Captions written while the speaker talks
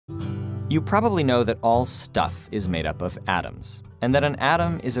You probably know that all stuff is made up of atoms, and that an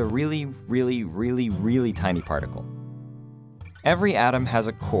atom is a really tiny particle. Every atom has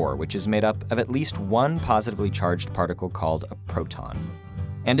a core which is made up of at least one positively charged particle called a proton,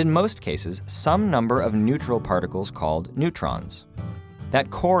 and in most cases, some number of neutral particles called neutrons.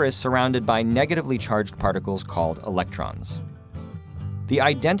 That core is surrounded by negatively charged particles called electrons. The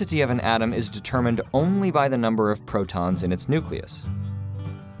identity of an atom is determined only by the number of protons in its nucleus.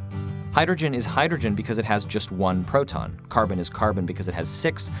 Hydrogen is hydrogen because it has just one proton. Carbon is carbon because it has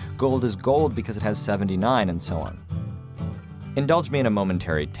 6. Gold is gold because it has 79, and so on. Indulge me in a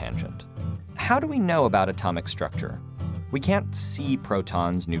momentary tangent. How do we know about atomic structure? We can't see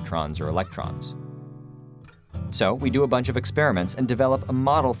protons, neutrons, or electrons. So we do a bunch of experiments and develop a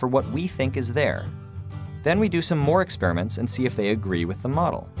model for what we think is there. Then we do some more experiments and see if they agree with the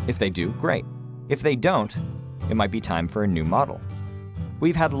model. If they do, great. If they don't, it might be time for a new model.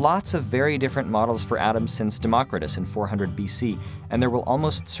 We've had lots of very different models for atoms since Democritus in 400 BC, and there will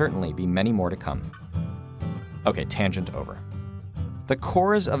almost certainly be many more to come. Okay, tangent over. The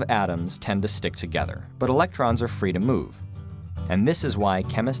cores of atoms tend to stick together, but electrons are free to move. And this is why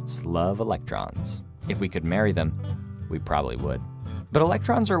chemists love electrons. If we could marry them, we probably would. But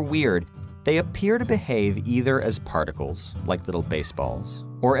electrons are weird. They appear to behave either as particles, like little baseballs,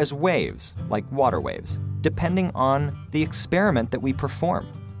 or as waves, like water waves, depending on the experiment that we perform.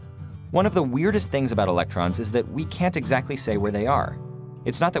 One of the weirdest things about electrons is that we can't exactly say where they are.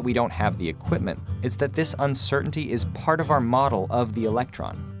 It's not that we don't have the equipment, it's that this uncertainty is part of our model of the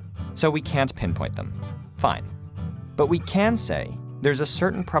electron. So we can't pinpoint them. Fine. But we can say there's a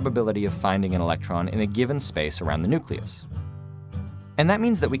certain probability of finding an electron in a given space around the nucleus. And that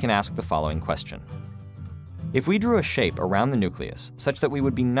means that we can ask the following question. If we drew a shape around the nucleus such that we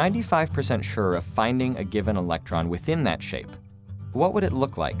would be 95% sure of finding a given electron within that shape, what would it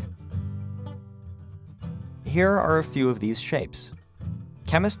look like? Here are a few of these shapes.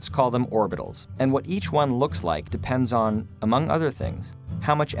 Chemists call them orbitals, and what each one looks like depends on, among other things,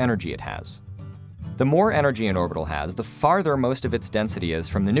 how much energy it has. The more energy an orbital has, the farther most of its density is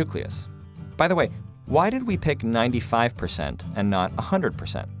from the nucleus. By the way, why did we pick 95% and not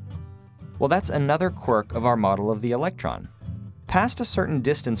 100%? Well, that's another quirk of our model of the electron. Past a certain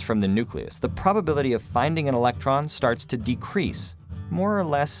distance from the nucleus, the probability of finding an electron starts to decrease, more or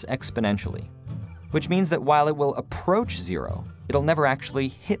less exponentially. Which means that while it will approach 0, it'll never actually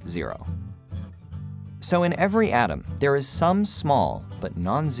hit 0. So in every atom, there is some small, but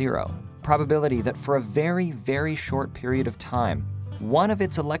non-zero, probability that for a very short period of time, one of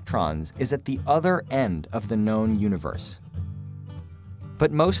its electrons is at the other end of the known universe.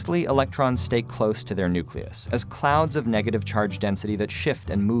 But mostly electrons stay close to their nucleus, as clouds of negative charge density that shift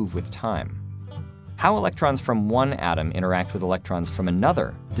and move with time. How electrons from one atom interact with electrons from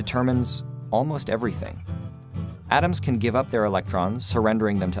another determines almost everything. Atoms can give up their electrons,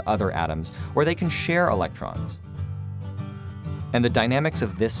 surrendering them to other atoms, or they can share electrons. And the dynamics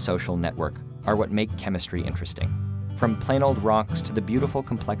of this social network are what make chemistry interesting. From plain old rocks to the beautiful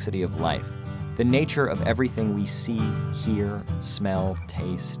complexity of life, the nature of everything we see, hear, smell,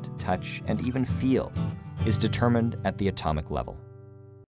 taste, touch, and even feel is determined at the atomic level.